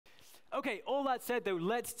Okay, all that said though,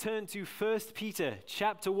 let's turn to 1 Peter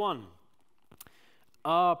chapter 1.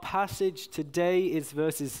 Our passage today is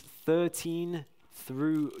verses 13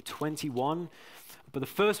 through 21. But the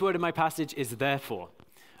first word in my passage is therefore.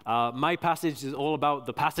 My passage is all about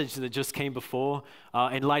the passage that just came before.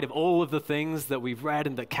 In light of all of the things that we've read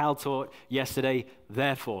and that Cal taught yesterday,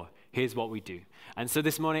 therefore, here's what we do. And so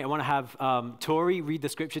this morning, I want to have Tori read the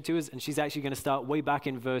scripture to us, and she's actually going to start way back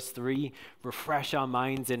in verse 3, refresh our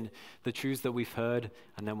minds in the truths that we've heard,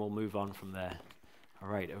 and then we'll move on from there. All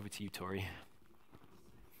right, over to you, Tori.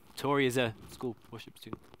 Tori is a school worship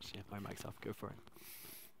student. Yeah, my mic's off. Go for it.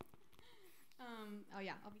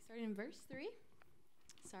 I'll be starting in verse 3.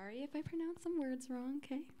 Sorry if I pronounce some words wrong,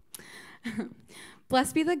 okay?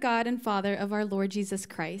 Blessed be the God and Father of our Lord Jesus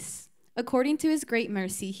Christ. According to his great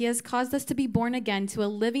mercy, he has caused us to be born again to a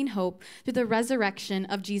living hope through the resurrection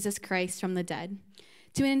of Jesus Christ from the dead,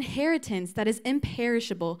 to an inheritance that is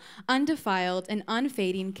imperishable, undefiled, and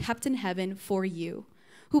unfading, kept in heaven for you,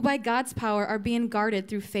 who by God's power are being guarded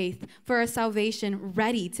through faith for our salvation,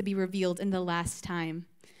 ready to be revealed in the last time.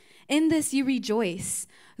 In this you rejoice,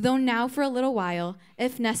 though now for a little while,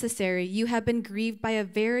 if necessary, you have been grieved by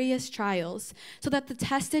various trials, so that the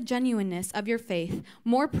tested genuineness of your faith,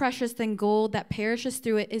 more precious than gold that perishes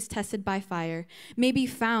through it is tested by fire, may be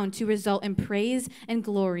found to result in praise and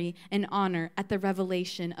glory and honor at the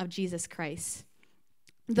revelation of Jesus Christ.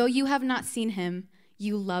 Though you have not seen him,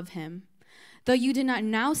 you love him. Though you do not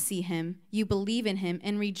now see him, you believe in him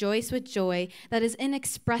and rejoice with joy that is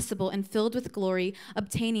inexpressible and filled with glory,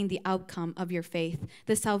 obtaining the outcome of your faith,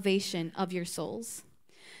 the salvation of your souls.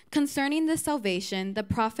 Concerning this salvation, the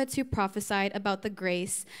prophets who prophesied about the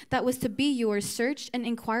grace that was to be yours searched and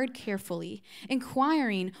inquired carefully,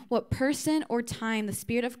 inquiring what person or time the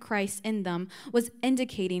Spirit of Christ in them was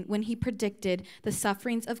indicating when he predicted the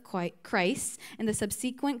sufferings of Christ and the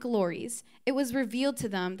subsequent glories. It was revealed to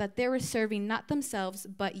them that they were serving not themselves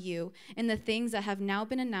but you in the things that have now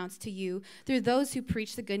been announced to you through those who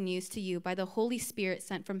preach the good news to you by the Holy Spirit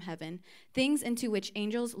sent from heaven, things into which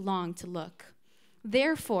angels long to look.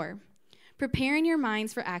 Therefore, preparing your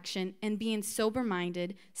minds for action and being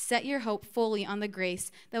sober-minded, set your hope fully on the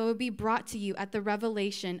grace that will be brought to you at the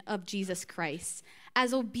revelation of Jesus Christ.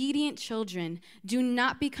 As obedient children, do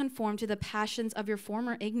not be conformed to the passions of your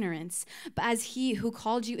former ignorance, but as he who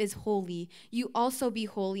called you is holy, you also be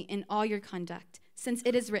holy in all your conduct, since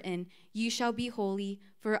it is written, "You shall be holy,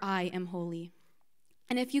 for I am holy."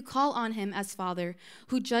 And if you call on him as Father,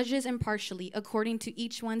 who judges impartially according to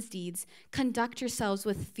each one's deeds, conduct yourselves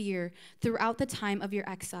with fear throughout the time of your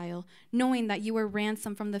exile, knowing that you were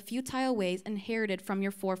ransomed from the futile ways inherited from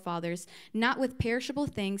your forefathers, not with perishable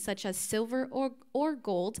things such as silver or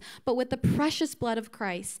gold, but with the precious blood of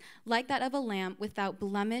Christ, like that of a lamb without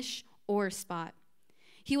blemish or spot.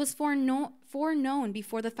 He was foreknown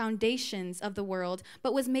before the foundations of the world,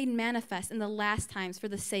 but was made manifest in the last times for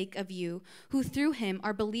the sake of you, who through him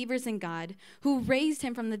are believers in God, who raised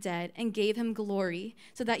him from the dead and gave him glory,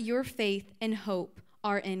 so that your faith and hope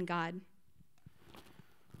are in God.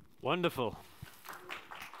 Wonderful.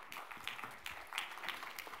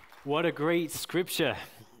 What a great scripture.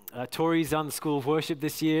 Tori's on the School of Worship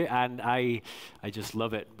this year, and I just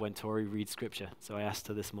love it when Tori reads scripture, so I asked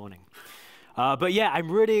her this morning. But yeah,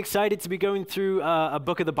 I'm really excited to be going through a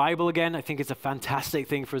book of the Bible again. I think it's a fantastic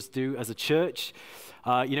thing for us to do as a church.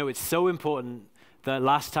 It's so important that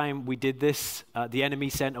last time we did this, the enemy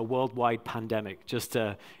sent a worldwide pandemic just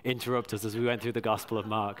to interrupt us as we went through the Gospel of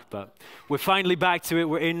Mark. But we're finally back to it.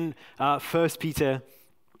 We're in 1 Peter.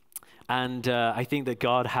 And I think that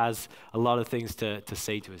God has a lot of things to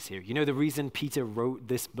say to us here. You know, the reason Peter wrote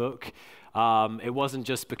this book, it wasn't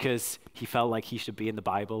just because he felt like he should be in the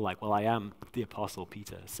Bible, like, well, I am the Apostle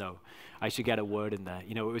Peter, so I should get a word in there.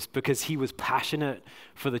 You know, it was because he was passionate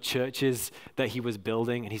for the churches that he was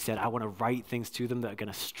building, and he said, I want to write things to them that are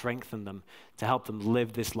going to strengthen them, to help them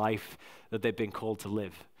live this life that they've been called to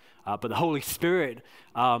live. But the Holy Spirit,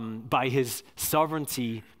 by his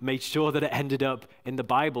sovereignty, made sure that it ended up in the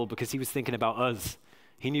Bible because he was thinking about us.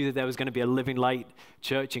 He knew that there was going to be a Living Light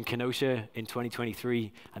church in Kenosha in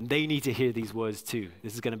 2023, and they need to hear these words too.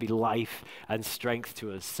 This is going to be life and strength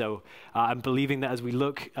to us. So I'm believing that as we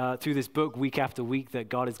look through this book week after week, that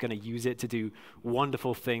God is going to use it to do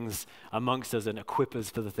wonderful things amongst us and equip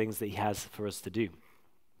us for the things that he has for us to do.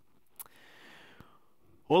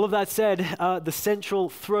 All of that said, the central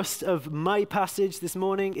thrust of my passage this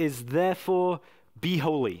morning is therefore be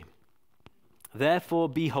holy. Therefore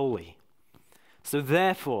be holy. So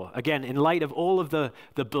therefore, again, in light of all of the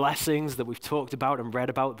blessings that we've talked about and read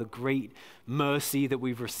about, the great mercy that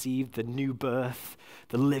we've received, the new birth,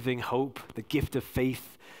 the living hope, the gift of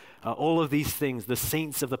faith, All of these things, the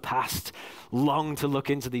saints of the past long to look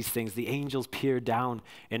into these things. The angels peer down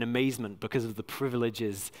in amazement because of the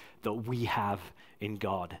privileges that we have in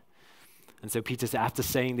God. And so Peter, after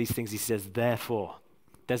saying these things, he says, therefore,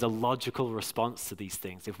 there's a logical response to these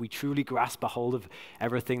things. If we truly grasp a hold of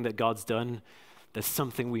everything that God's done, there's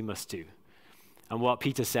something we must do. And what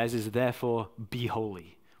Peter says is, therefore, be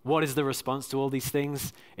holy. What is the response to all these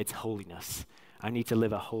things? It's holiness. I need to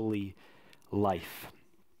live a holy life.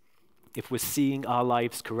 If we're seeing our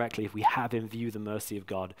lives correctly, if we have in view the mercy of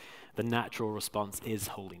God, the natural response is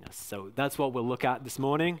holiness. So that's what we'll look at this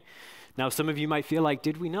morning. Now, some of you might feel like,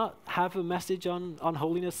 did we not have a message on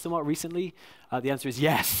holiness somewhat recently? The answer is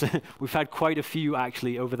yes. We've had quite a few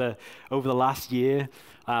actually over the last year.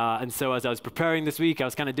 And so as I was preparing this week, I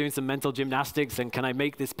was kind of doing some mental gymnastics and can I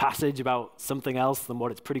make this passage about something else than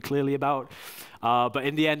what it's pretty clearly about? But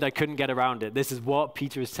in the end, I couldn't get around it. This is what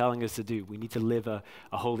Peter is telling us to do. We need to live a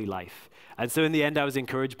holy life. And so in the end, I was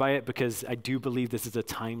encouraged by it because I do believe this is a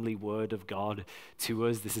timely word of God to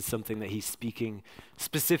us. This is something that he's speaking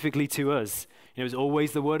specifically to us. You know, it's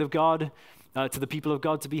always the word of God to the people of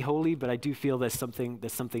God to be holy, but I do feel there's something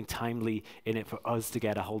timely in it for us to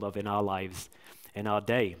get a hold of in our lives, in our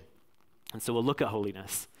day. And so we'll look at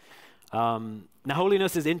holiness. Now,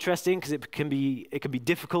 holiness is interesting because it can be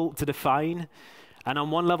difficult to define. And on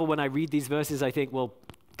one level, when I read these verses, I think, well,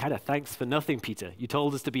 kind of thanks for nothing, Peter. You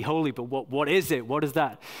told us to be holy, but what is it? What does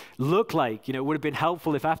that look like? You know, it would have been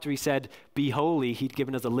helpful if after he said, be holy, he'd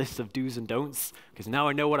given us a list of do's and don'ts, because now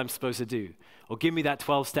I know what I'm supposed to do. Or give me that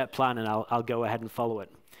 12-step plan and I'll go ahead and follow it.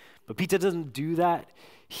 But Peter doesn't do that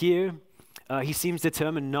here. He seems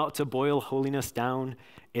determined not to boil holiness down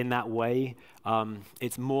in that way.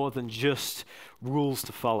 It's more than just rules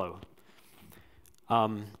to follow.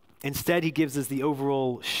 Instead, he gives us the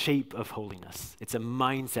overall shape of holiness. It's a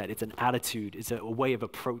mindset, it's an attitude, it's a way of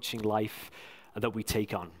approaching life that we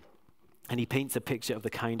take on. And he paints a picture of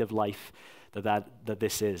the kind of life that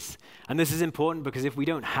this is. And this is important because if we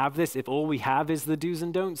don't have this, if all we have is the do's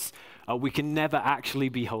and don'ts, we can never actually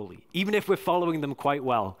be holy. Even if we're following them quite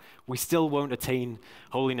well, we still won't attain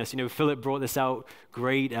holiness. You know, Philip brought this out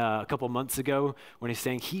great a couple months ago when he's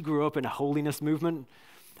saying he grew up in a holiness movement.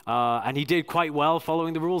 And he did quite well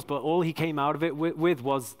following the rules, but all he came out of it with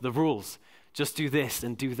was the rules. Just do this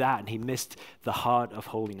and do that, and he missed the heart of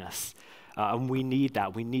holiness. And we need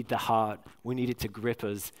that. We need the heart. We need it to grip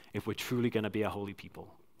us if we're truly going to be a holy people.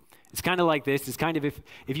 It's kind of like this. It's kind of if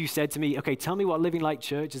you said to me, okay, tell me what Living Light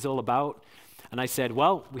Church is all about. And I said,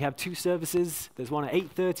 well, we have 2 services. There's one at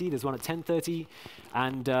 8:30, there's one at 10:30,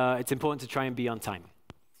 and it's important to try and be on time.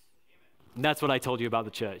 And that's what I told you about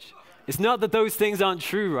the church. It's not that those things aren't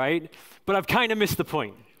true, right? But I've kind of missed the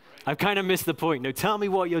point. No, tell me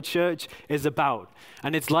what your church is about.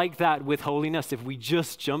 And it's like that with holiness. If we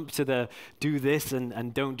just jump to the do this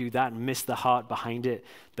and don't do that and miss the heart behind it,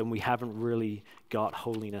 then we haven't really got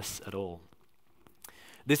holiness at all.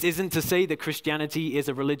 This isn't to say that Christianity is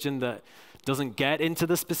a religion that doesn't get into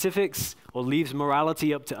the specifics or leaves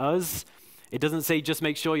morality up to us. It doesn't say just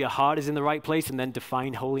make sure your heart is in the right place and then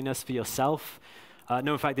define holiness for yourself.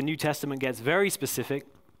 No, in fact, the New Testament gets very specific.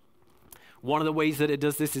 One of the ways that it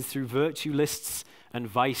does this is through virtue lists and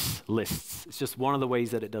vice lists. It's just one of the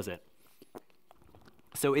ways that it does it.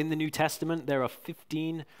 So in the New Testament, there are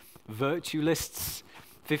 15 virtue lists,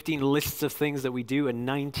 15 lists of things that we do, and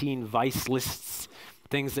 19 vice lists,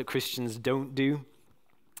 things that Christians don't do.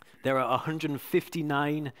 There are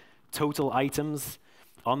 159 total items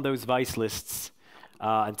on those vice lists.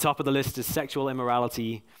 And top of the list is sexual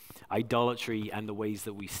immorality, idolatry, and the ways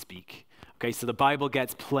that we speak. Okay, so the Bible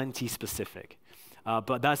gets plenty specific.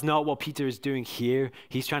 But that's not what Peter is doing here.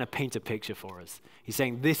 He's trying to paint a picture for us. He's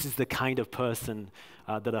saying this is the kind of person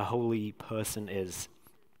that a holy person is.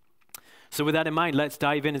 So with that in mind, let's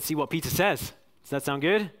dive in and see what Peter says. Does that sound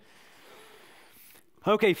good?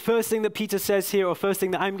 Okay, first thing that Peter says here, or first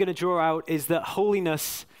thing that I'm going to draw out, is that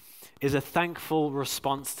holiness is a thankful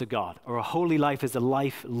response to God, or a holy life is a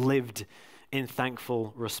life lived in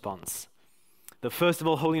thankful response. That first of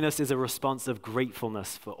all, holiness is a response of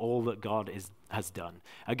gratefulness for all that God has done.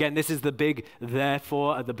 Again, this is the big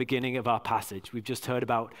therefore at the beginning of our passage. We've just heard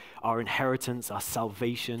about our inheritance, our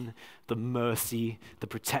salvation, the mercy, the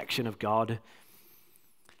protection of God,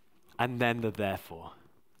 and then the therefore,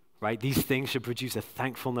 right? These things should produce a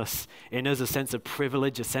thankfulness in us, a sense of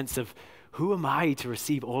privilege, a sense of who am I to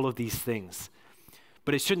receive all of these things?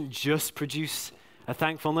 But it shouldn't just produce a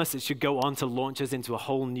thankfulness. It should go on to launch us into a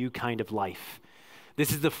whole new kind of life.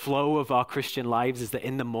 This is the flow of our Christian lives, is that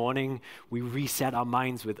in the morning we reset our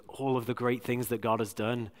minds with all of the great things that God has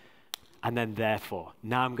done. and then therefore.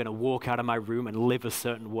 Now I'm going to walk out of my room and live a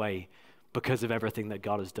certain way because of everything that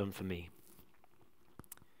God has done for me.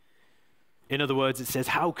 In other words, it says,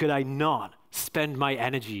 how could I not spend my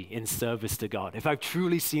energy in service to God? If I've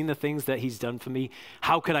truly seen the things that he's done for me,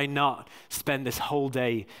 how could I not spend this whole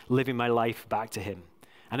day living my life back to him?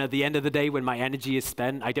 And at the end of the day, when my energy is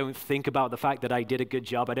spent, I don't think about the fact that I did a good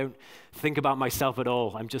job. I don't think about myself at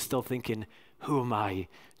all. I'm just still thinking, who am I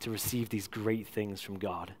to receive these great things from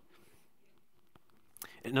God?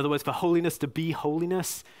 In other words, for holiness to be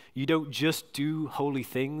holiness, you don't just do holy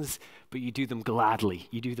things, but you do them gladly.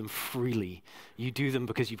 You do them freely. You do them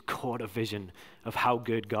because you've caught a vision of how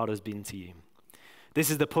good God has been to you.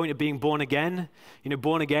 This is the point of being born again. You know,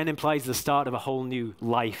 born again implies the start of a whole new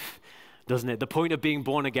life, doesn't it? The point of being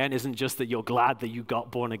born again isn't just that you're glad that you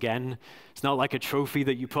got born again. It's not like a trophy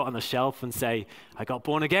that you put on the shelf and say, I got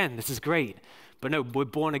born again, this is great. But no, we're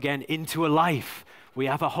born again into a life. We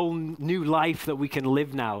have a whole new life that we can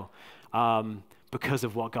live now because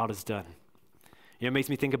of what God has done. You know, it makes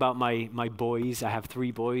me think about my boys. I have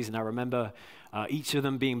 3 boys, and I remember each of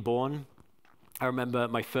them being born. I remember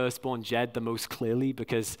my firstborn, Jed, the most clearly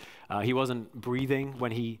because he wasn't breathing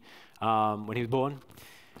when he was born.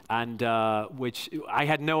 And which I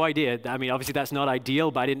had no idea. I mean, obviously that's not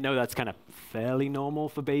ideal, but I didn't know that's kind of fairly normal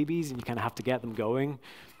for babies, and you kind of have to get them going.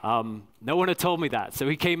 No one had told me that. So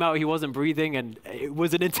he came out, he wasn't breathing, and it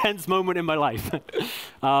was an intense moment in my life.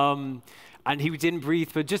 And he didn't breathe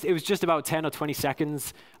for it was just about 10 or 20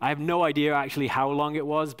 seconds. I have no idea actually how long it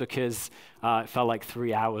was because it felt like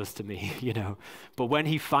 3 hours to me, you know. But when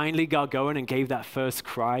he finally got going and gave that first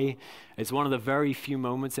cry, it's one of the very few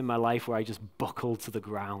moments in my life where I just buckled to the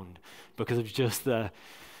ground because of just the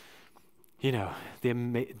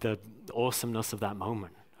awesomeness of that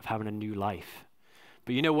moment of having a new life.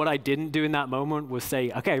 But you know what I didn't do in that moment was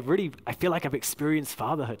say, okay, I feel like I've experienced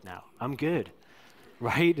fatherhood now. I'm good.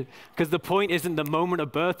 Right? Because the point isn't the moment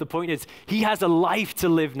of birth. The point is he has a life to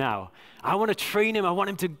live now. I want to train him. I want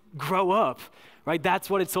him to grow up. Right? That's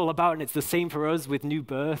what it's all about. And it's the same for us with new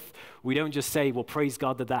birth. We don't just say, well, praise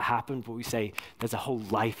God that happened, but we say, there's a whole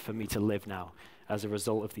life for me to live now as a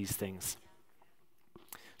result of these things.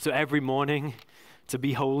 So every morning, to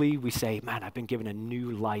be holy, we say, man, I've been given a new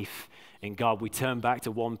life in God. We turn back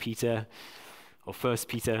to 1 Peter or 1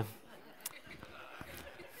 Peter.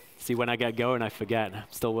 See, when I get going, I forget. I'm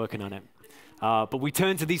still working on it. But we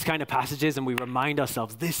turn to these kind of passages and we remind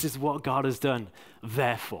ourselves, this is what God has done.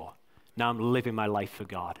 Therefore, now I'm living my life for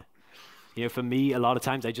God. You know, for me, a lot of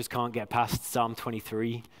times I just can't get past Psalm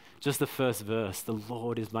 23. Just the first verse, the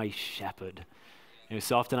Lord is my shepherd. You know,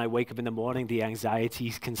 so often I wake up in the morning, the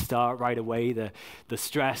anxieties can start right away, the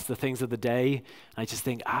stress, the things of the day. And I just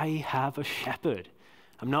think, I have a shepherd.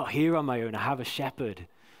 I'm not here on my own. I have a shepherd.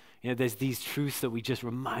 You know, there's these truths that we just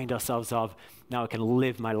remind ourselves of. Now I can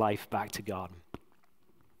live my life back to God.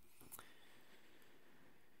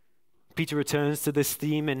 Peter returns to this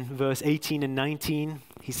theme in verse 18 and 19.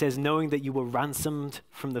 He says, knowing that you were ransomed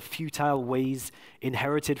from the futile ways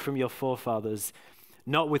inherited from your forefathers,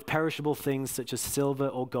 not with perishable things such as silver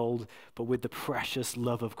or gold, but with the precious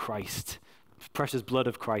blood of Christ.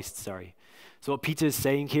 So what Peter is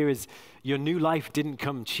saying here is your new life didn't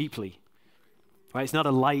come cheaply. Right? It's not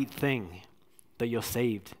a light thing that you're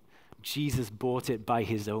saved. Jesus bought it by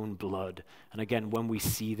his own blood. And again, when we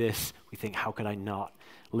see this, we think, how could I not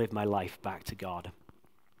live my life back to God?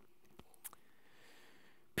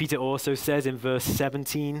 Peter also says in verse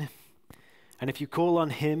 17, and if you call on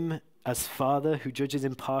him as Father who judges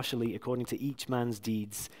impartially according to each man's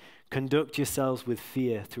deeds, conduct yourselves with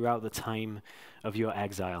fear throughout the time of your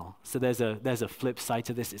exile. So there's a flip side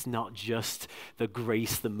to this. It's not just the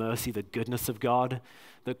grace, the mercy, the goodness of God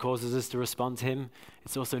that causes us to respond to him.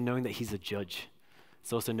 It's also knowing that he's a judge.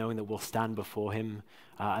 It's also knowing that we'll stand before him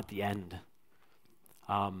at the end.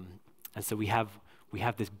 And so we have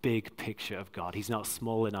this big picture of God. He's not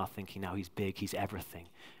small in our thinking now. He's big. He's everything.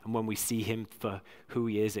 And when we see him for who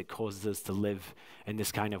he is, it causes us to live in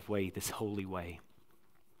this kind of way, this holy way.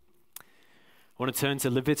 I want to turn to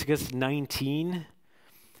Leviticus 19,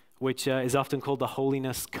 which is often called the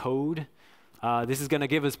Holiness Code. This is going to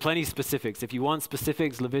give us plenty of specifics. If you want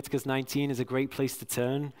specifics, Leviticus 19 is a great place to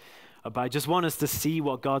turn. But I just want us to see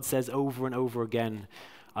what God says over and over again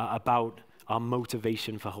about our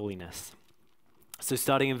motivation for holiness. So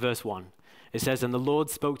starting in verse 1, it says, and the Lord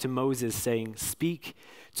spoke to Moses, saying, speak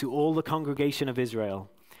to all the congregation of Israel,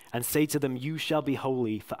 and say to them, you shall be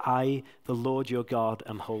holy, for I, the Lord your God,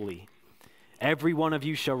 am holy. Every one of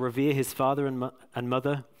you shall revere his father and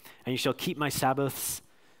mother, and you shall keep my Sabbaths.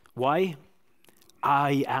 Why?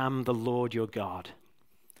 I am the Lord your God.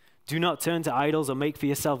 Do not turn to idols or make for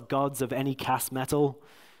yourself gods of any cast metal.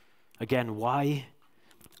 Again, why?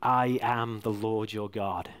 I am the Lord your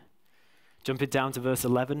God. Jump it down to verse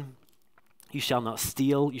 11. You shall not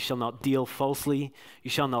steal, you shall not deal falsely, you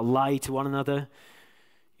shall not lie to one another.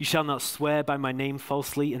 You shall not swear by my name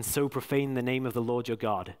falsely and so profane the name of the Lord your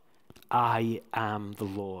God. I am the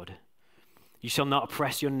Lord. You shall not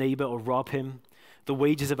oppress your neighbor or rob him. The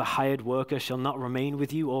wages of a hired worker shall not remain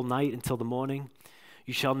with you all night until the morning.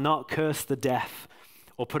 You shall not curse the deaf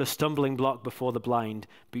or put a stumbling block before the blind,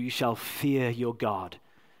 but you shall fear your God.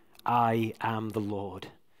 I am the Lord.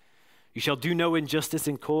 You shall do no injustice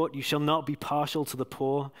in court. You shall not be partial to the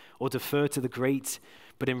poor or defer to the great,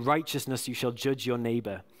 but in righteousness you shall judge your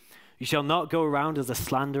neighbor. You shall not go around as a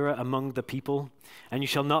slanderer among the people, and you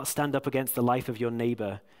shall not stand up against the life of your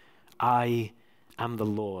neighbor. I am the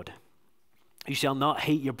Lord. You shall not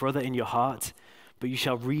hate your brother in your heart, but you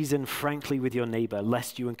shall reason frankly with your neighbor,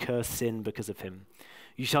 lest you incur sin because of him.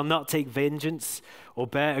 You shall not take vengeance or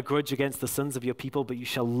bear a grudge against the sons of your people, but you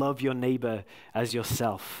shall love your neighbor as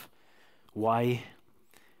yourself. Why?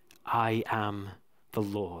 I am the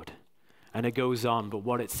Lord. And it goes on, but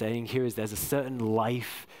what it's saying here is there's a certain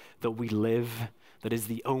life that we live that is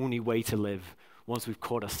the only way to live once we've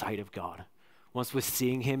caught a sight of God. Once we're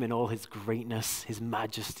seeing him in all his greatness, his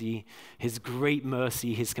majesty, his great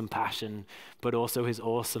mercy, his compassion, but also his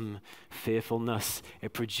awesome fearfulness,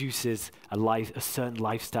 it produces a certain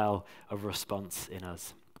lifestyle of response in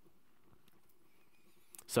us.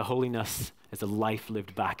 So holiness is a life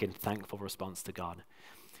lived back in thankful response to God.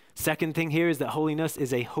 Second thing here is that holiness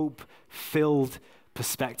is a hope-filled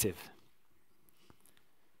perspective.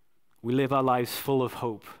 We live our lives full of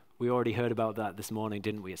hope. We already heard about that this morning,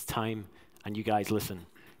 didn't we? It's time. And you guys, listen,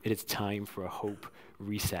 it is time for a hope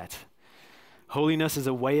reset. Holiness is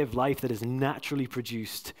a way of life that is naturally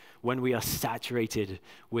produced when we are saturated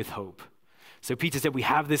with hope. So Peter said, we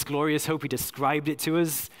have this glorious hope. He described it to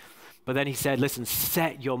us. But then he said, listen,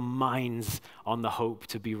 set your minds on the hope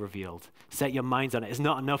to be revealed. Set your minds on it. It's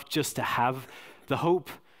not enough just to have the hope.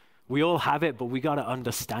 We all have it, but we got to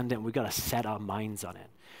understand it. And we got to set our minds on it.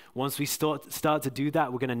 Once we start to do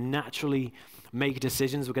that, we're going to naturally make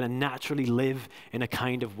decisions. We're going to naturally live in a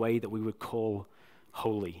kind of way that we would call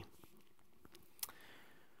holy.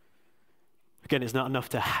 Again, it's not enough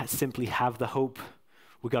to simply have the hope.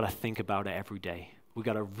 We've got to think about it every day. We've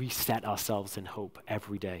got to reset ourselves in hope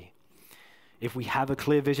every day. If we have a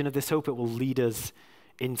clear vision of this hope, it will lead us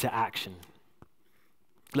into action.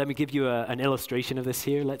 Let me give you an illustration of this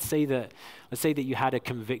here. Let's say that you had a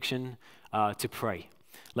conviction to pray.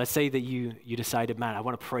 Let's say that you decided, man, I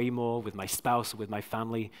want to pray more with my spouse, with my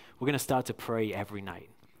family. We're going to start to pray every night.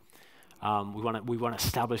 We want to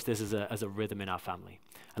establish this as a rhythm in our family.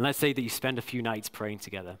 And let's say that you spend a few nights praying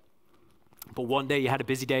together. But one day you had a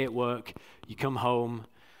busy day at work. You come home.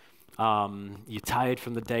 You're tired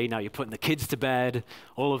from the day. Now you're putting the kids to bed.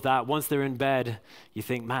 All of that. Once they're in bed, you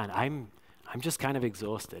think, man, I'm just kind of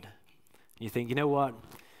exhausted. You think, you know what?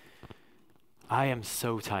 I am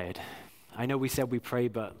so tired. I know we said we pray,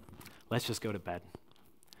 but let's just go to bed.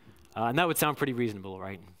 And that would sound pretty reasonable,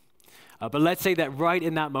 right? But let's say that right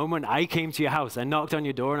in that moment, I came to your house. I knocked on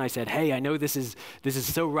your door and I said, hey, I know this is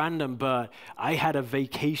so random, but I had a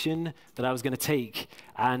vacation that I was going to take.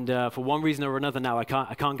 And for one reason or another now, I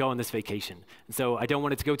can't go on this vacation. And so I don't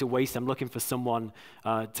want it to go to waste. I'm looking for someone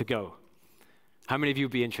to go. How many of you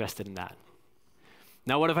would be interested in that?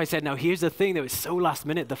 Now, what if I said, now here's the thing that was so last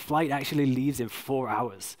minute, the flight actually leaves in 4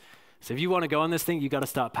 hours. So if you want to go on this thing, you got to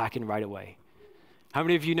start packing right away. How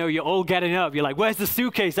many of you know you're all getting up? You're like, where's the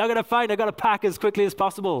suitcase? I got to pack as quickly as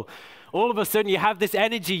possible. All of a sudden, you have this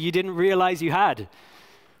energy you didn't realize you had.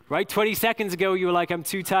 Right? 20 seconds ago, you were like, I'm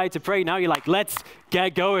too tired to pray. Now you're like, let's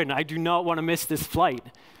get going. I do not want to miss this flight.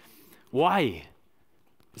 Why?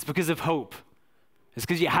 It's because of hope. It's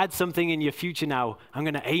because you had something in your future now. I'm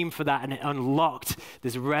going to aim for that, and it unlocked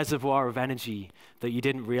this reservoir of energy that you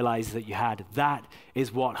didn't realize that you had. That is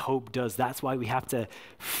what hope does. That's why we have to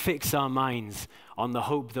fix our minds on the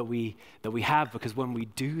hope that we have, because when we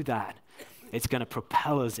do that, it's going to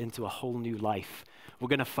propel us into a whole new life. We're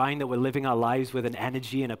going to find that we're living our lives with an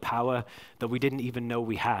energy and a power that we didn't even know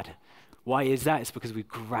we had. Why is that? It's because we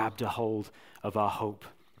grabbed a hold of our hope.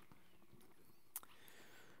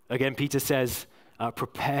 Again, Peter says,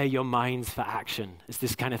 prepare your minds for action. It's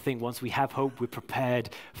this kind of thing. Once we have hope, we're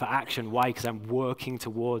prepared for action. Why? Because I'm working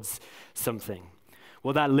towards something.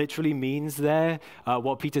 What that literally means there,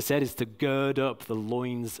 what Peter said, is to gird up the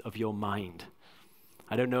loins of your mind.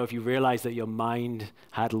 I don't know if you realize that your mind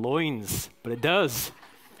had loins, but it does.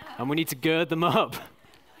 And we need to gird them up.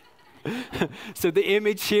 So the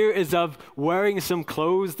image here is of wearing some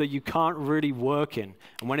clothes that you can't really work in.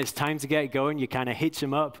 And when it's time to get going, you kind of hitch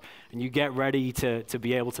them up and you get ready to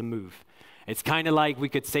be able to move. It's kind of like we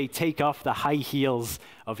could say, take off the high heels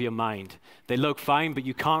of your mind. They look fine, but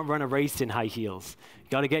you can't run a race in high heels. You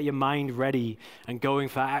got to get your mind ready and going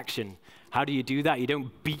for action. How do you do that? You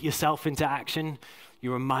don't beat yourself into action.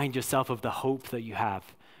 You remind yourself of the hope that you have.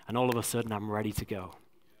 And all of a sudden, I'm ready to go.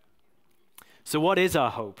 So what is our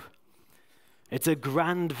hope? It's a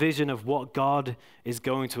grand vision of what God is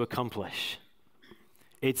going to accomplish.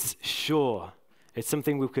 It's sure. It's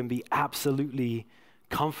something we can be absolutely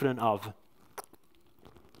confident of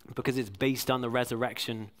because it's based on the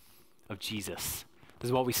resurrection of Jesus. This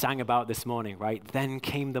is what we sang about this morning, right? Then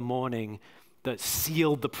came the morning that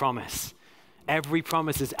sealed the promise. Every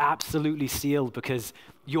promise is absolutely sealed because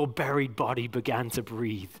your buried body began to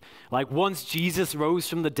breathe. Like once Jesus rose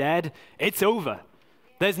from the dead, it's over.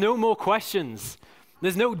 There's no more questions.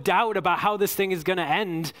 There's no doubt about how this thing is going to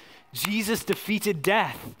end. Jesus defeated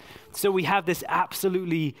death. So we have this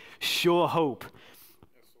absolutely sure hope.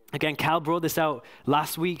 Again, Cal brought this out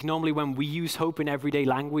last week. Normally when we use hope in everyday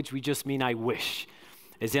language, we just mean I wish.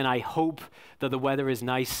 As in I hope that the weather is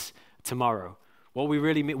nice tomorrow. What we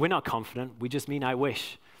really mean, we're not confident. We just mean I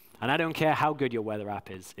wish. And I don't care how good your weather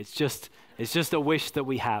app is. It's just a wish that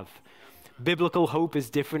we have. Biblical hope is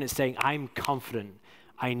different. It's saying I'm confident.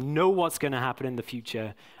 I know what's going to happen in the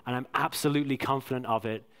future, and I'm absolutely confident of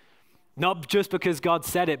it. Not just because God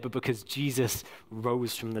said it, but because Jesus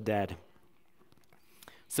rose from the dead.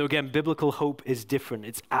 So again, biblical hope is different.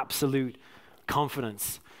 It's absolute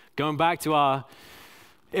confidence. Going back to our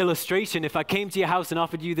illustration, if I came to your house and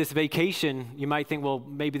offered you this vacation, you might think, well,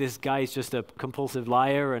 maybe this guy is just a compulsive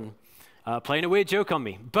liar and playing a weird joke on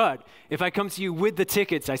me. But if I come to you with the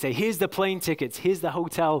tickets, I say, here's the plane tickets, here's the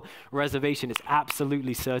hotel reservation, it's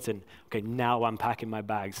absolutely certain. Okay, now I'm packing my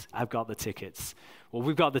bags. I've got the tickets. Well,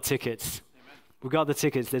 we've got the tickets. Amen. We've got the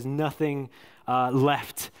tickets. There's nothing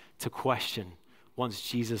left to question once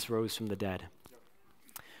Jesus rose from the dead.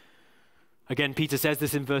 Again, Peter says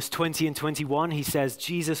this in verse 20 and 21. He says,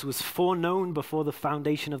 Jesus was foreknown before the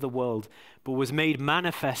foundation of the world, but was made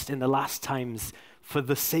manifest in the last times for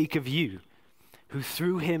the sake of you, who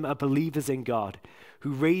through him are believers in God,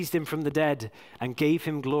 who raised him from the dead and gave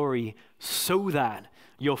him glory, so that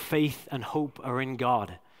your faith and hope are in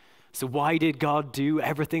God. So why did God do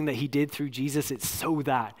everything that he did through Jesus? It's so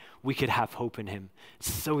that we could have hope in him,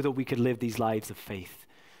 so that we could live these lives of faith.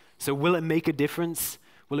 So will it make a difference?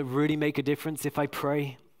 Will it really make a difference if I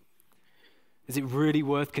pray? Is it really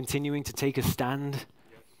worth continuing to take a stand?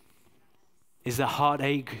 Is the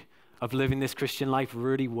heartache of living this Christian life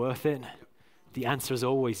really worth it? The answer is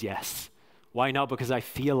always yes. Why not? Because I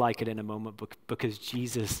feel like it in a moment, but because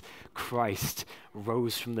Jesus Christ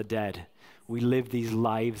rose from the dead. We live these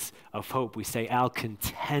lives of hope. We say, I'll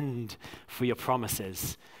contend for your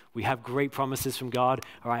promises. We have great promises from God.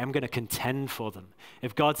 All right, I'm going to contend for them.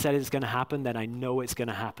 If God said it's going to happen, then I know it's going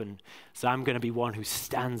to happen. So I'm going to be one who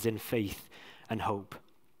stands in faith and hope.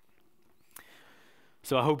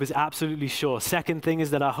 So our hope is absolutely sure. Second thing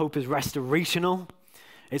is that our hope is restorational.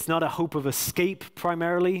 It's not a hope of escape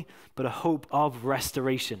primarily, but a hope of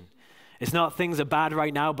restoration. It's not things are bad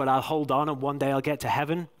right now, but I'll hold on and one day I'll get to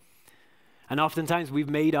heaven. And oftentimes we've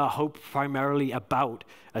made our hope primarily about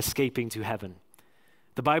escaping to heaven.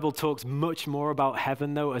 The Bible talks much more about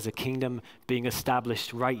heaven, though, as a kingdom being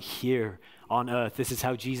established right here on earth. This is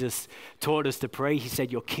how Jesus taught us to pray. He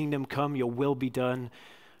said, your kingdom come, your will be done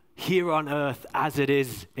here on earth as it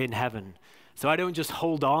is in heaven. So I don't just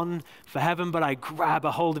hold on for heaven, but I grab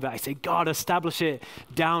a hold of it. I say, God, establish it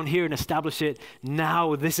down here and establish it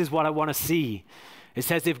now. This is what I want to see. It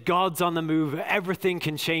says if God's on the move, everything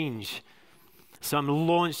can change. So I'm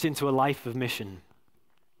launched into a life of mission.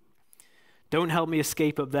 Don't help me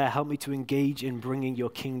escape up there. Help me to engage in bringing your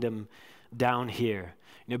kingdom down here.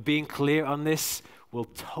 You know, being clear on this will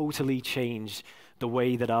totally change the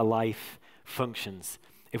way that our life functions.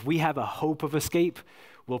 If we have a hope of escape,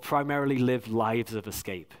 we'll primarily live lives of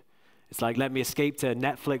escape. It's like, let me escape to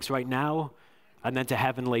Netflix right now and then to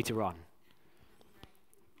heaven later on.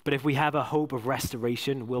 But if we have a hope of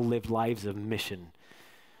restoration, we'll live lives of mission.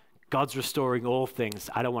 God's restoring all things.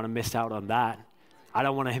 I don't want to miss out on that. I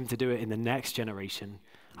don't want him to do it in the next generation.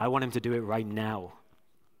 I want him to do it right now.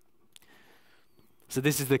 So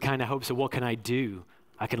this is the kind of hope. So what can I do?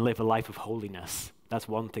 I can live a life of holiness. That's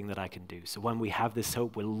one thing that I can do. So when we have this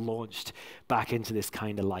hope, we're launched back into this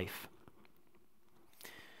kind of life.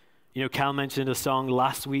 You know, Cal mentioned a song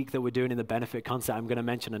last week that we're doing in the benefit concert. I'm going to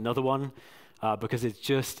mention another one because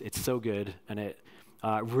it's so good and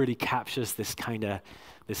really captures this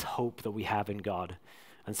hope that we have in God.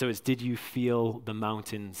 And so it's, did you feel the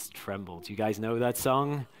mountains tremble? Do you guys know that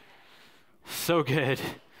song? So good.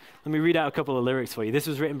 Let me read out a couple of lyrics for you. This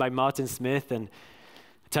was written by Martin Smith, and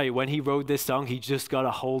I tell you, when he wrote this song, he just got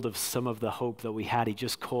a hold of some of the hope that we had. He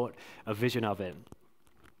just caught a vision of it.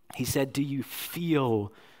 He said, do you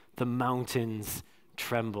feel the mountains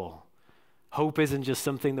tremble? Hope isn't just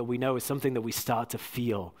something that we know, it's something that we start to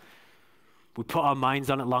feel. We put our minds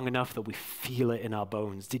on it long enough that we feel it in our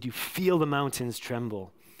bones. Did you feel the mountains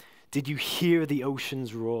tremble? Did you hear the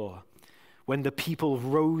oceans roar when the people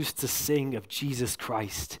rose to sing of Jesus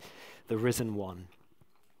Christ, the risen one?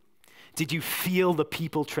 Did you feel the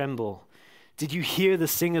people tremble? Did you hear the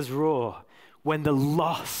singers roar when the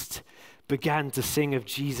lost began to sing of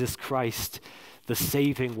Jesus Christ, the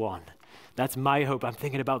saving one? That's my hope. I'm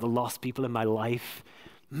thinking about the lost people in my life.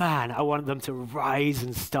 Man, I want them to rise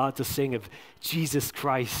and start to sing of Jesus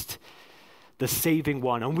Christ, the saving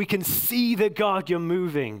one. And we can see that, God, you're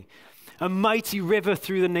moving. A mighty river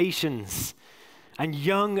through the nations. And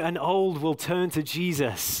young and old will turn to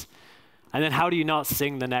Jesus. And then how do you not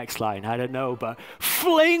sing the next line? I don't know, but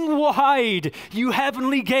fling wide, you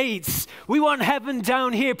heavenly gates. We want heaven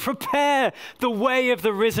down here. Prepare the way of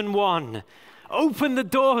the risen one. Open the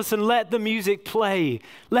doors and let the music play.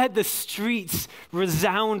 Let the streets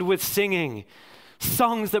resound with singing.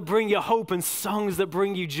 Songs that bring you hope and songs that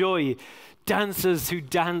bring you joy. Dancers who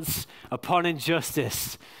dance upon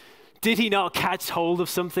injustice. Did he not catch hold of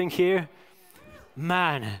something here?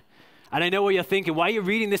 Man. And I know what you're thinking. Why are you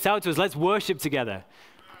reading this out to us? Let's worship together.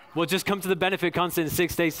 We'll just come to the benefit concert in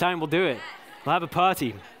 6 days' time. We'll do it. We'll have a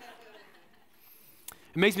party.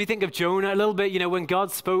 It makes me think of Jonah a little bit. You know, when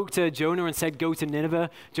God spoke to Jonah and said, go to Nineveh,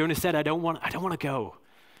 Jonah said, I don't want to go.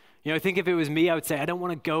 You know, I think if it was me, I would say, I don't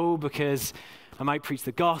want to go because I might preach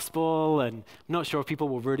the gospel and I'm not sure if people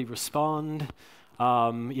will really respond. You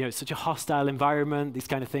know, it's such a hostile environment, these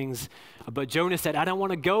kind of things. But Jonah said, I don't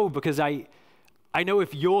want to go because I know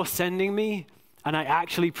if you're sending me and I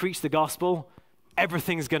actually preach the gospel,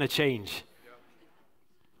 everything's going to change.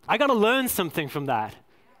 I got to learn something from that.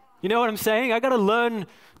 You know what I'm saying? I got to learn.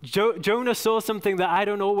 Jonah saw something that I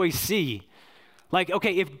don't always see. Like,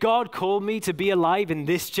 okay, if God called me to be alive in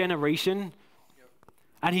this generation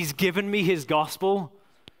and he's given me his gospel,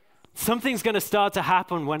 something's going to start to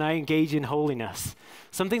happen when I engage in holiness.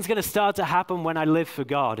 Something's going to start to happen when I live for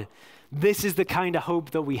God. This is the kind of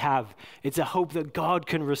hope that we have. It's a hope that God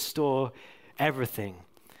can restore everything.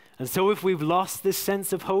 And so if we've lost this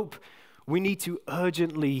sense of hope, we need to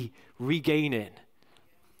urgently regain it.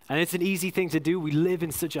 And it's an easy thing to do. We live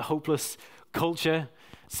in such a hopeless culture.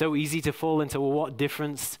 So easy to fall into, well, what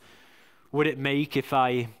difference would it make if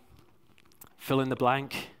I fill in the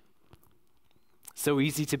blank? So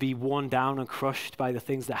easy to be worn down and crushed by the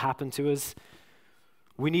things that happen to us.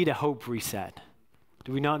 We need a hope reset.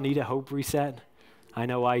 Do we not need a hope reset? I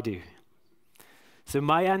know I do. So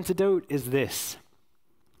my antidote is this,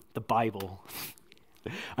 the Bible.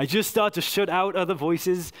 I just start to shut out other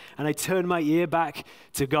voices and I turn my ear back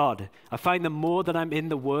to God. I find the more that I'm in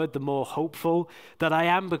the Word, the more hopeful that I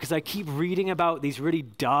am because I keep reading about these really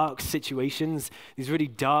dark situations, these really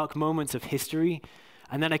dark moments of history,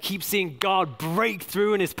 and then I keep seeing God break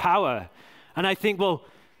through in his power. And I think, well,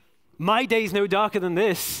 my day's no darker than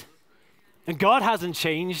this, and God hasn't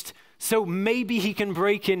changed, so maybe he can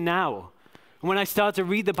break in now. And when I start to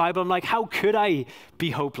read the Bible, I'm like, how could I be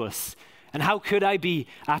hopeless? And how could I be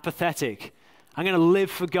apathetic? I'm going to live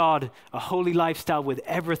for God, a holy lifestyle with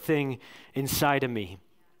everything inside of me.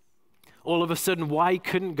 All of a sudden, why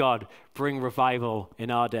couldn't God bring revival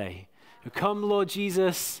in our day? Come, Lord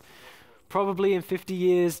Jesus, probably in 50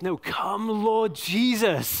 years. No, come, Lord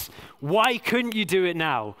Jesus. Why couldn't you do it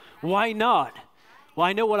now? Why not? Well,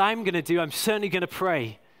 I know what I'm going to do. I'm certainly going to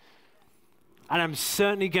pray. And I'm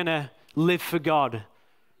certainly going to live for God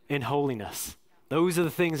in holiness. Those are the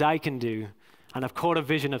things I can do. And I've caught a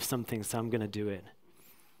vision of something, so I'm going to do it.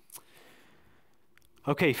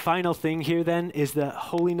 Okay, final thing here then is that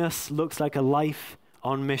holiness looks like a life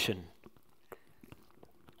on mission.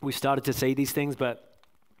 We started to say these things, but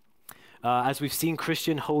as we've seen,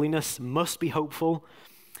 Christian holiness must be hopeful.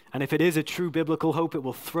 And if it is a true biblical hope, it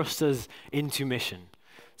will thrust us into mission.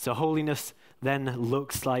 So holiness then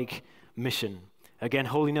looks like mission. Again,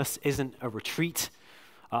 holiness isn't a retreat.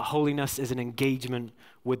 Holiness is an engagement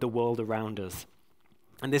with the world around us.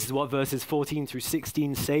 And this is what verses 14 through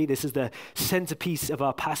 16 say. This is the centerpiece of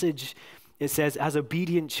our passage. It says, as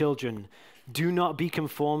obedient children, do not be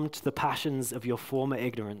conformed to the passions of your former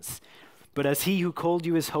ignorance, but as he who called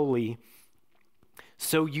you is holy,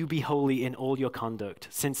 So you be holy in all your conduct,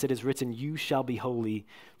 since it is written, you shall be holy,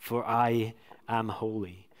 for I am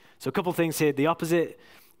holy. So a couple things here. The opposite,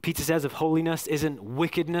 Peter says, of holiness isn't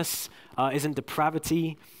wickedness, isn't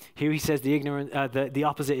depravity. Here he says the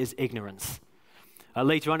opposite is ignorance.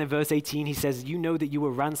 Later on in verse 18, he says, you know that you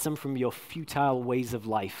were ransomed from your futile ways of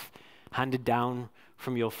life, handed down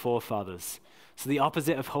from your forefathers. So the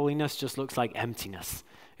opposite of holiness just looks like emptiness.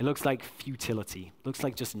 It looks like futility. It looks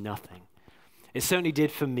like just nothing. It certainly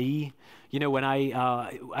did for me. You know, when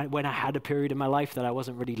I had a period in my life that I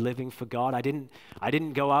wasn't really living for God, I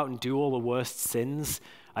didn't go out and do all the worst sins.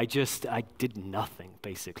 I did nothing,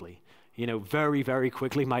 basically. You know, very, very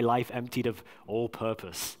quickly, my life emptied of all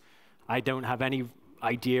purpose. I don't have any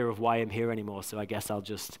idea of why I'm here anymore, so I guess I'll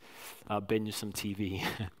just binge some TV.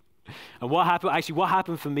 And what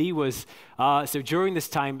happened for me was, so during this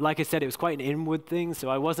time, like I said, it was quite an inward thing, so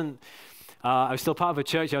I was still part of a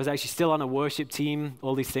church. I was actually still on a worship team,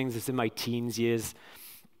 all these things. It's in my teens years.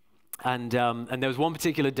 And there was one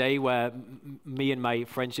particular day where me and my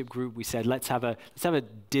friendship group, we said, let's have a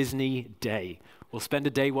Disney day. We'll spend a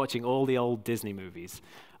day watching all the old Disney movies.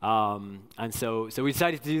 And so we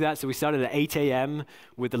decided to do that. So we started at 8 a.m.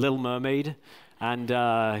 with The Little Mermaid. And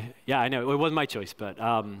yeah, I know, it wasn't my choice,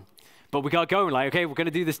 but we got going, like, okay, we're going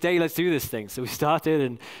to do this day, let's do this thing. So we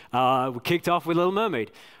started and we kicked off with Little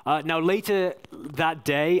Mermaid. Now later that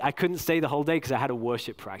day, I couldn't stay the whole day because I had a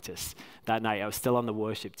worship practice that night. I was still on the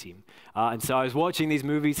worship team. And so I was watching these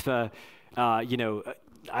movies for, I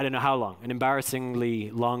don't know how long, an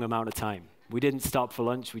embarrassingly long amount of time. We didn't stop for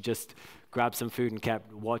lunch, we just grabbed some food and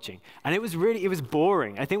kept watching. And it was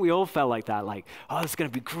boring. I think we all felt like that, like, oh, it's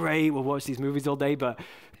going to be great, we'll watch these movies all day. But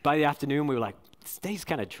by the afternoon, we were like, this day's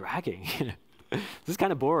kind of dragging. This is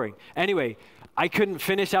kind of boring. Anyway, I couldn't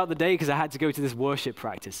finish out the day because I had to go to this worship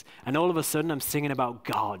practice. And all of a sudden, I'm singing about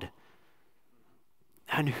God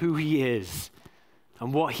and who he is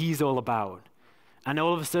and what he's all about. And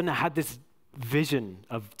all of a sudden, I had this vision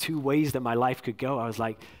of two ways that my life could go. I was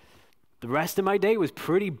like, the rest of my day was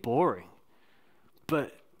pretty boring.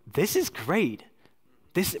 But this is great.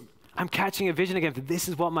 I'm catching a vision again. This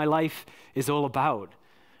is what my life is all about.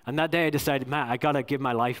 And that day I decided, man, I got to give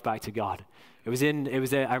my life back to God. I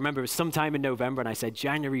remember it was sometime in November, and I said,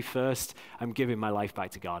 January 1st, I'm giving my life back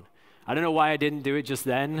to God. I don't know why I didn't do it just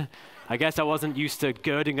then. I guess I wasn't used to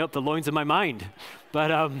girding up the loins of my mind.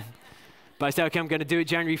 But I said, okay, I'm going to do it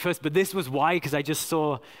January 1st. But this was why, because I just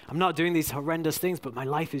saw, I'm not doing these horrendous things, but my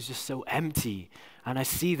life is just so empty. And I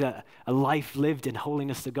see that a life lived in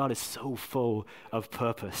holiness to God is so full of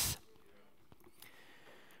purpose.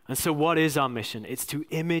 And so what is our mission? It's to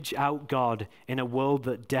image out God in a world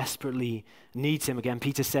that desperately needs him. Again,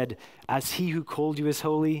 Peter said, as he who called you is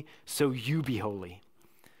holy, so you be holy.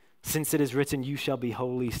 Since it is written, you shall be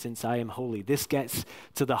holy since I am holy. This gets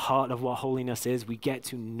to the heart of what holiness is. We get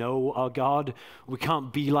to know our God. We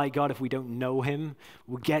can't be like God if we don't know him.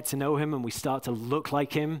 We get to know him and we start to look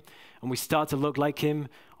like him. And we start to look like him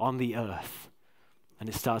on the earth. And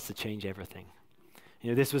it starts to change everything. You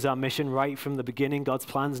know, this was our mission right from the beginning. God's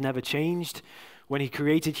plans never changed. When he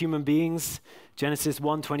created human beings, Genesis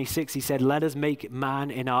 1:26, he said, let us make man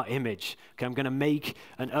in our image. Okay, I'm going to make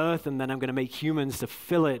an earth and then I'm going to make humans to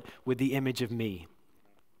fill it with the image of me.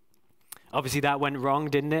 Obviously that went wrong,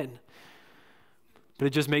 didn't it? But it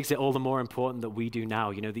just makes it all the more important that we do now.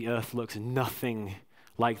 You know, the earth looks nothing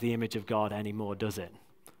like the image of God anymore, does it?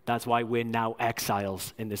 That's why we're now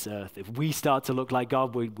exiles in this earth. If we start to look like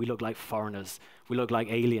God, we look like foreigners. We look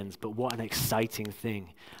like aliens. But what an exciting thing.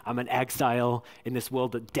 I'm an exile in this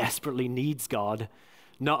world that desperately needs God,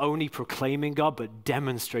 not only proclaiming God, but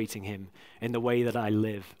demonstrating him in the way that I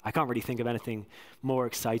live. I can't really think of anything more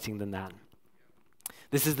exciting than that.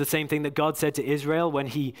 This is the same thing that God said to Israel when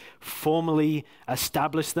he formally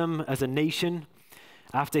established them as a nation.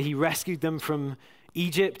 After he rescued them from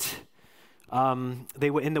Egypt, they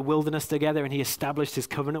were in the wilderness together and he established his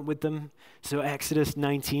covenant with them. So Exodus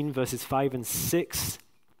 19 verses 5 and 6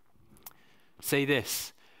 say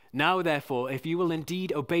this, now therefore, if you will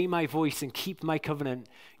indeed obey my voice and keep my covenant,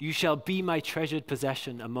 you shall be my treasured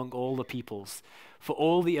possession among all the peoples, for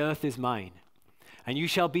all the earth is mine. And you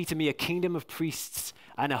shall be to me a kingdom of priests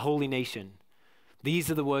and a holy nation.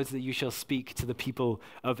 These are the words that you shall speak to the people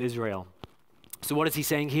of Israel. So what is he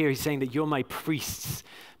saying here? He's saying that you're my priests.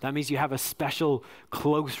 That means you have a special,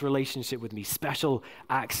 close relationship with me, special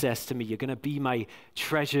access to me. You're going to be my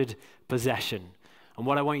treasured possession. And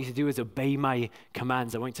what I want you to do is obey my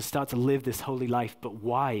commands. I want you to start to live this holy life. But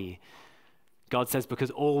why? God says, because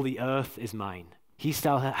all the earth is mine. He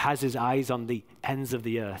still has his eyes on the ends of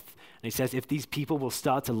the earth. And he says, if these people will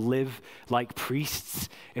start to live like priests,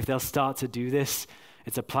 if they'll start to do this,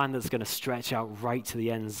 It's a plan that's going to stretch out right to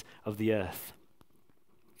the ends of the earth.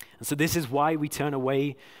 And so this is why we turn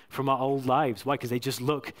away from our old lives. Why? Because they just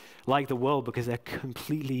look like the world, because they're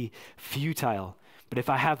completely futile. But if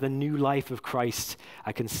I have the new life of Christ,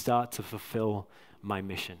 I can start to fulfill my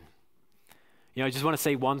mission. I just want to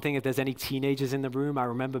say one thing. If there's any teenagers in the room, I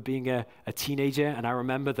remember being a teenager, and I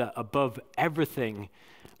remember that above everything,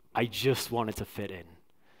 I just wanted to fit in.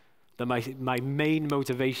 That my main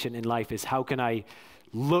motivation in life is, how can I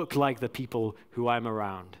look like the people who I'm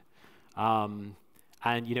around? And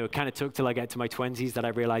it kind of took till I get to my 20s that I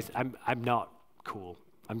realized I'm not cool.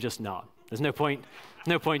 I'm just not. There's no point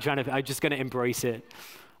trying to. I'm just going to embrace it.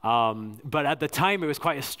 But at the time, it was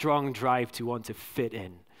quite a strong drive to want to fit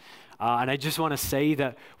in. And I just want to say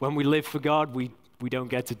that when we live for God, we don't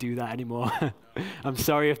get to do that anymore. I'm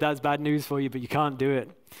sorry if that's bad news for you, but you can't do it.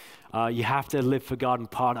 You have to live for God, and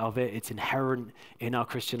part of it, it's inherent in our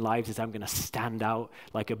Christian lives, is I'm going to stand out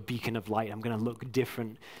like a beacon of light. I'm going to look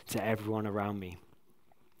different to everyone around me.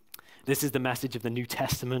 This is the message of the New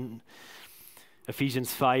Testament.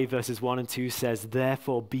 Ephesians 5 verses 1 and 2 says,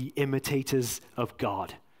 "Therefore be imitators of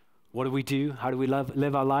God." What do? How do we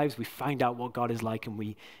live our lives? We find out what God is like and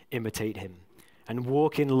we imitate him. And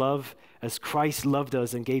walk in love as Christ loved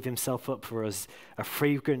us and gave himself up for us, a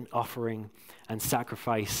fragrant offering and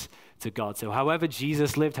sacrifice to God. So however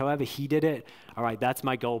Jesus lived, however he did it, all right, that's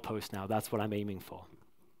my goalpost now. That's what I'm aiming for.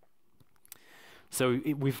 So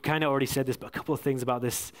we've kind of already said this, but a couple of things about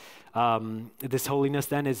this holiness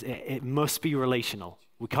then is it must be relational.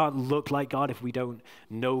 We can't look like God if we don't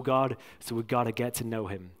know God, so we've got to get to know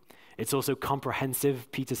him. It's also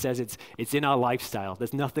comprehensive. Peter says it's in our lifestyle.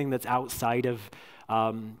 There's nothing that's outside of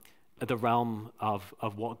the realm of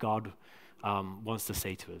what God wants to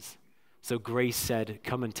say to us. So Grace said,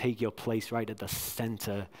 "Come and take your place right at the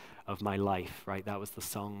center of my life," right? That was the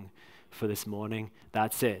song for this morning.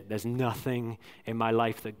 That's it. There's nothing in my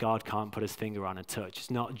life that God can't put his finger on and touch.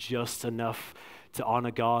 It's not just enough to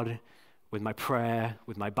honor God with my prayer,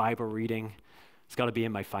 with my Bible reading. It's got to be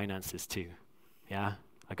in my finances too. Yeah?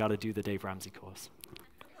 I got to do the Dave Ramsey course.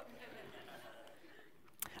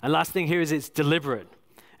 And last thing here is it's deliberate.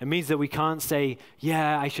 It means that we can't say,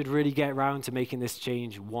 yeah, I should really get around to making this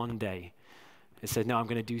change one day. It said, no, I'm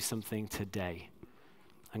going to do something today.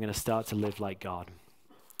 I'm going to start to live like God.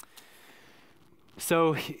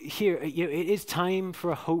 So here, it is time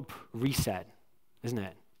for a hope reset, isn't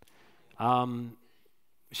it?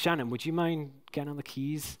 Shannon, would you mind getting on the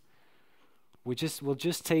keys? We'll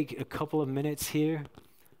just take a couple of minutes here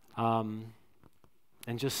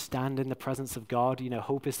and just stand in the presence of God.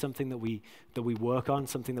 Hope is something that we work on,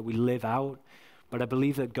 something that we live out. But I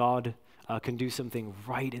believe that God can do something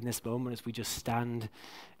right in this moment as we just stand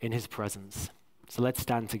in his presence. So let's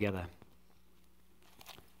stand together.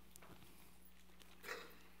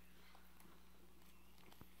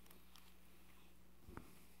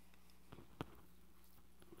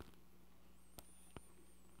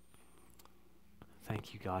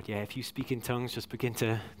 Thank you, God. Yeah, if you speak in tongues, just begin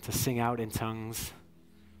to sing out in tongues.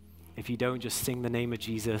 If you don't, just sing the name of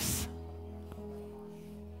Jesus.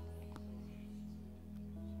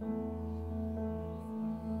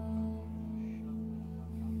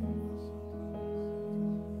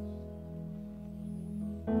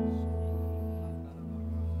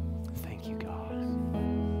 Thank you, God.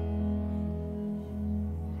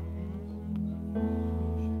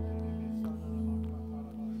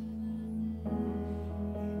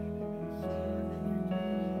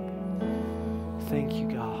 Thank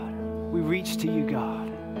you, God. We reach to you,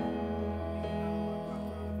 God.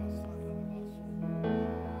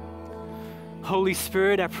 Holy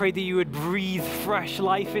Spirit, I pray that you would breathe fresh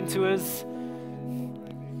life into us.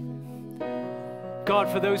 God,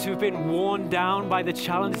 for those who've been worn down by the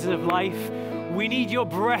challenges of life, we need your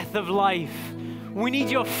breath of life. We need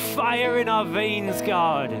your fire in our veins,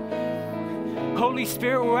 God. Holy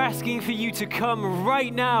Spirit, we're asking for you to come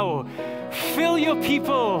right now. Fill your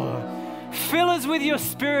people. Fill us with your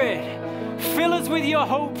spirit. Fill us with your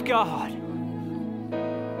hope, God.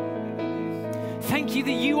 Thank you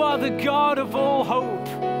that you are the God of all hope.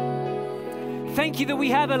 Thank you that we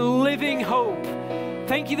have a living hope.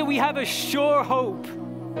 Thank you that we have a sure hope.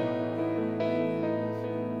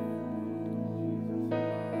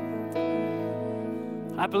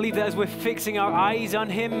 I believe that as we're fixing our eyes on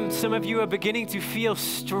him, some of you are beginning to feel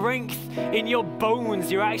strength in your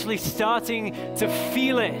bones. You're actually starting to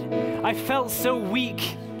feel it. I felt so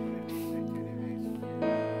weak.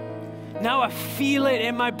 Now I feel it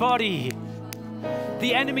in my body.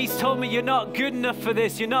 The enemy's told me you're not good enough for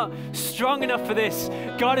this. You're not strong enough for this.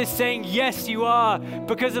 God is saying, yes, you are,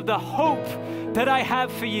 because of the hope that I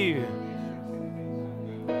have for you.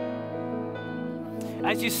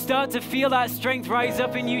 as you start to feel that strength rise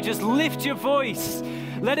up in you, just lift your voice.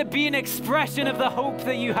 Let it be an expression of the hope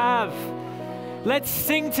that you have. Let's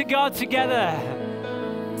sing to God together.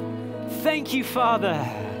 Thank you,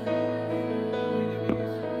 Father.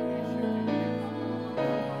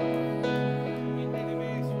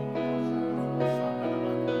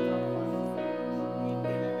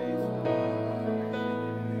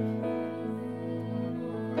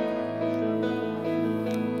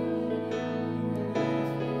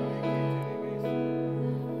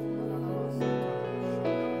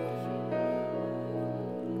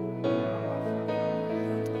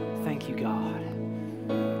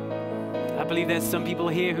 There's some people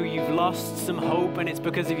here who you've lost some hope, and it's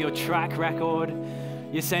because of your track record.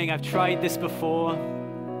 You're saying, I've tried this before.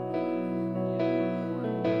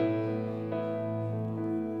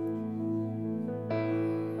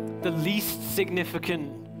 The least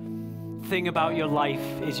significant thing about your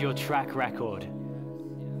life is your track record.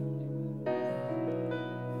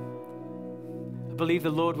 I believe the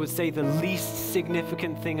Lord would say the least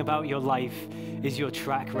significant thing about your life is your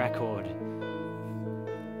track record.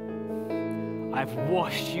 I've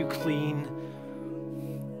washed you clean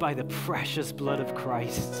by the precious blood of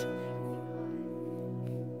Christ.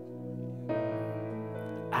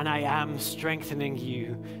 And I am strengthening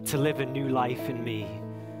you to live a new life in me.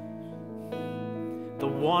 The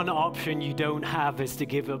one option you don't have is to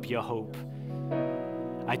give up your hope.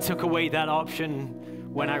 I took away that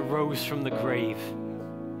option when I rose from the grave.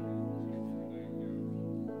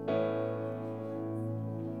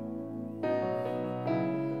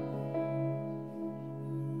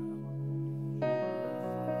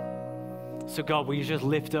 So God, we just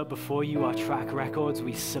lift up before you our track records.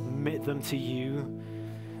 We submit them to you.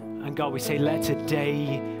 And God, we say, let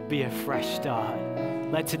today be a fresh start.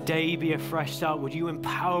 Let today be a fresh start. Would you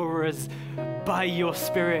empower us by your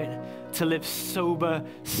Spirit to live sober,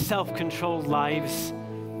 self-controlled lives,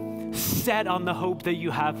 set on the hope that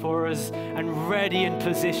you have for us and ready in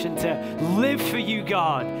position to live for you,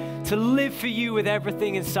 God, to live for you with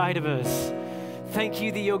everything inside of us. Thank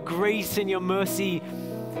you that your grace and your mercy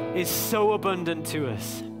is so abundant to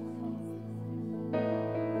us.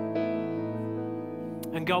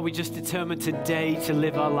 And God, we just determine today to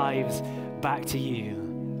live our lives back to you.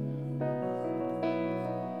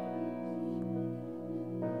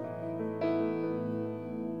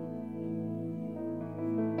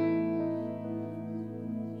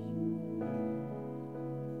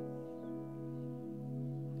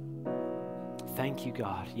 Thank you,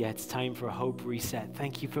 God. Yeah, it's time for a hope reset.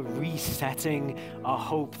 Thank you for resetting our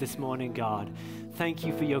hope this morning, God. Thank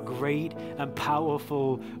you for your great and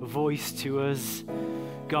powerful voice to us.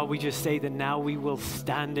 God, we just say that now we will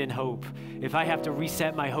stand in hope. If I have to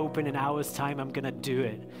reset my hope in an hour's time, I'm going to do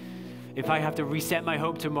it. If I have to reset my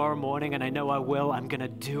hope tomorrow morning, and I know I will, I'm going to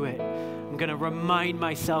do it. I'm going to remind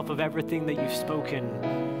myself of everything that you've spoken.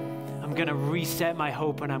 I'm going to reset my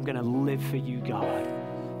hope, and I'm going to live for you, God.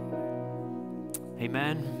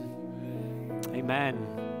 Amen.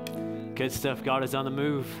 Amen. Good stuff. God is on the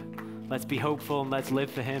move. Let's be hopeful and let's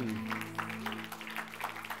live for him.